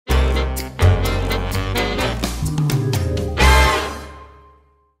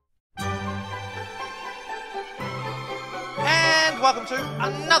welcome to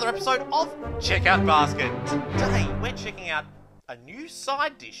another episode of Checkout Basket. Today we're checking out a new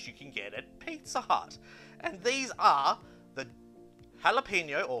side dish you can get at Pizza Hut. And these are the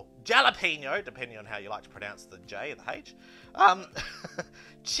jalapeno, or jalapeno, depending on how you like to pronounce the J and the H,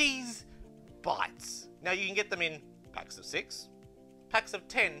 cheese bites. Now you can get them in packs of 6, packs of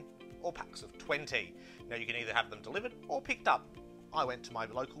 10, or packs of 20. Now you can either have them delivered or picked up. I went to my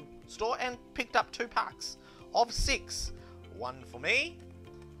local store and picked up 2 packs of 6. One for me,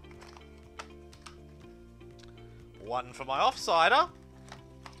 one for my offsider.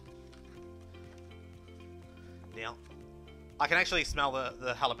 Now, I can actually smell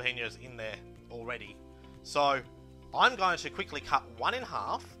the jalapenos in there already. So, I'm going to quickly cut one in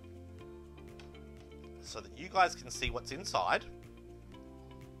half so that you guys can see what's inside.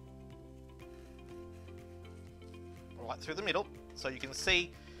 Right through the middle, so you can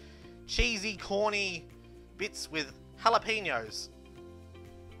see cheesy, corny bits with jalapenos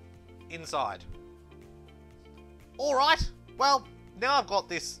inside. Alright, well, now I've got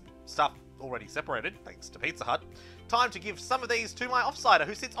this stuff already separated, thanks to Pizza Hut. Time to give some of these to my offsider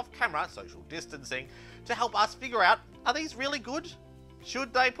who sits off camera, social distancing, to help us figure out, are these really good?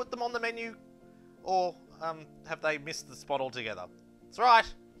 Should they put them on the menu? Or have they missed the spot altogether? That's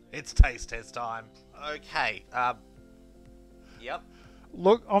right, it's taste test time. Okay, yep.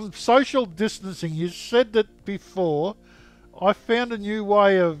 Look, I'm social distancing. You said that before. I found a new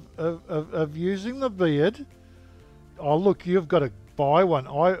way of using the beard. Oh, look, you've got to buy one.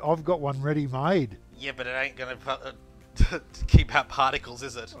 I've got one ready-made. Yeah, but it ain't going to keep out particles,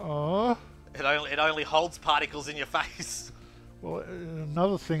 is it? Oh. It only holds particles in your face. Well,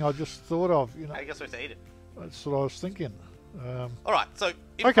 another thing I just thought of, you know. I guess we have to eat it. That's what I was thinking. All right, so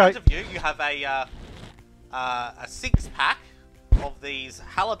in front of you, you have a 6-pack of these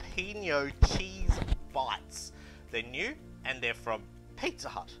jalapeno cheese bites. They're new and they're from Pizza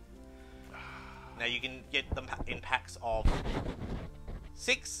Hut. Now you can get them in packs of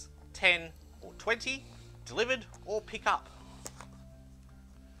 6, 10 or 20, delivered or pick up.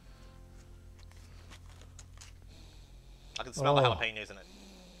 I can smell the jalapenos in it.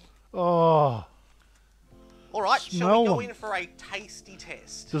 Oh. Alright, shall we go in for a tasty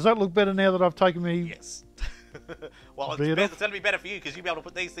test? Does that look better now that I've taken me? Yes. Well, it's going to be better for you because you'll be able to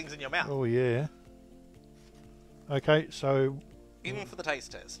put these things in your mouth. Oh, yeah. Okay, so... In for the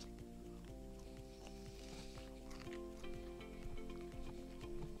taste test.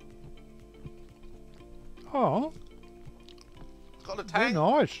 Oh. Got a tang.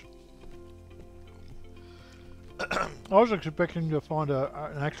 Very nice. I was expecting to find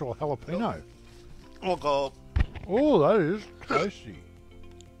an actual jalapeno. Oh, God. Oh, that is tasty.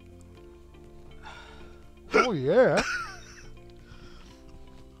 Oh, yeah.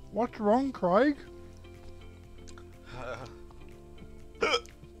 What's wrong, Craig?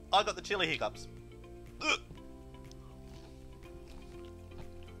 I got the chili hiccups.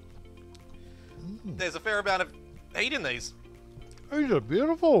 There's a fair amount of heat in these. These are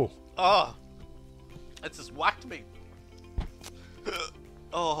beautiful. Oh, it's just whacked me.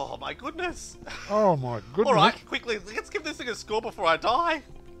 Oh, my goodness. Oh, my goodness. All right, quickly, let's give this thing a score before I die.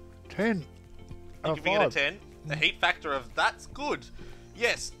 10. You're giving it a 10. The heat factor of that's good.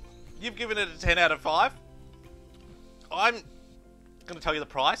 Yes, you've given it a 10 out of 5. I'm going to tell you the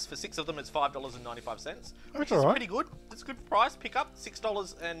price. For 6 of them, it's $5.95, which is pretty good. It's a good price. Pick up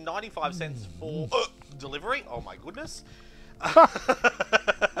 $6.95 for delivery. Oh my goodness. And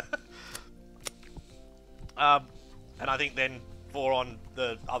I think then 4 on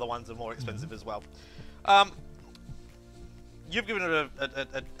the other ones are more expensive as well. You've given it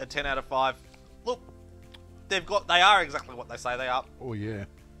a 10 out of 5. Look, they are exactly what they say they are. Oh yeah.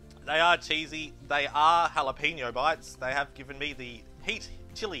 They are cheesy. They are jalapeno bites. They have given me the heat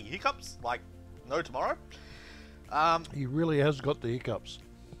chili hiccups like no tomorrow. He really has got the hiccups.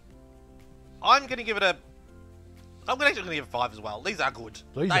 I'm going to give it a... I'm actually going to give it 5 as well. These are good.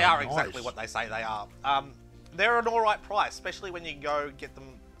 They are exactly what they say they are. They're an alright price, especially when you go get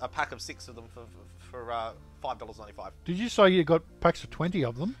them a pack of 6 of them for $5.95. Did you say you got packs of 20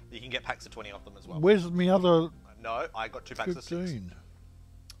 of them? You can get packs of 20 of them as well. Where's my other... No, I got 2 packs 15. of 6.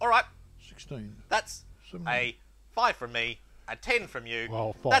 Alright. 16. That's 17. a 5 from me, a 10 from you.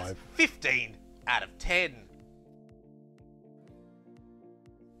 Well, 5. That's 15 out of 10.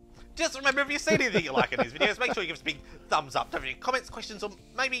 Just remember, if you see anything you like in these videos, make sure you give us a big thumbs up. Don't have any comments, questions, or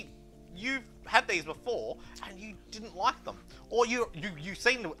maybe you've had these before and you didn't like them. Or you've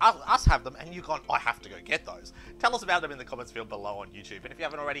seen us have them and you've gone, I have to go get those. Tell us about them in the comments field below on YouTube. And if you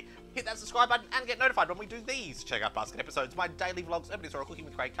haven't already, hit that subscribe button and get notified when we do these Checkout Basket episodes. My daily vlogs, urban historical, cooking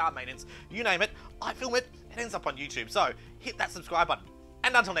with Craig, car maintenance, you name it. I film it, it ends up on YouTube. So hit that subscribe button.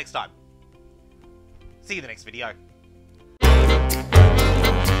 And until next time, see you in the next video.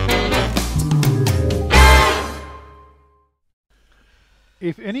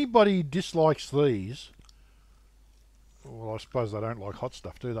 If anybody dislikes these, well, I suppose they don't like hot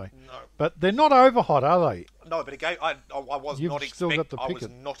stuff, do they? No. But they're not over hot, are they? No, but again, I was You've not still got the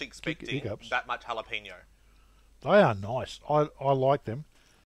not expecting hiccups. that much jalapeno. They are nice. I like them.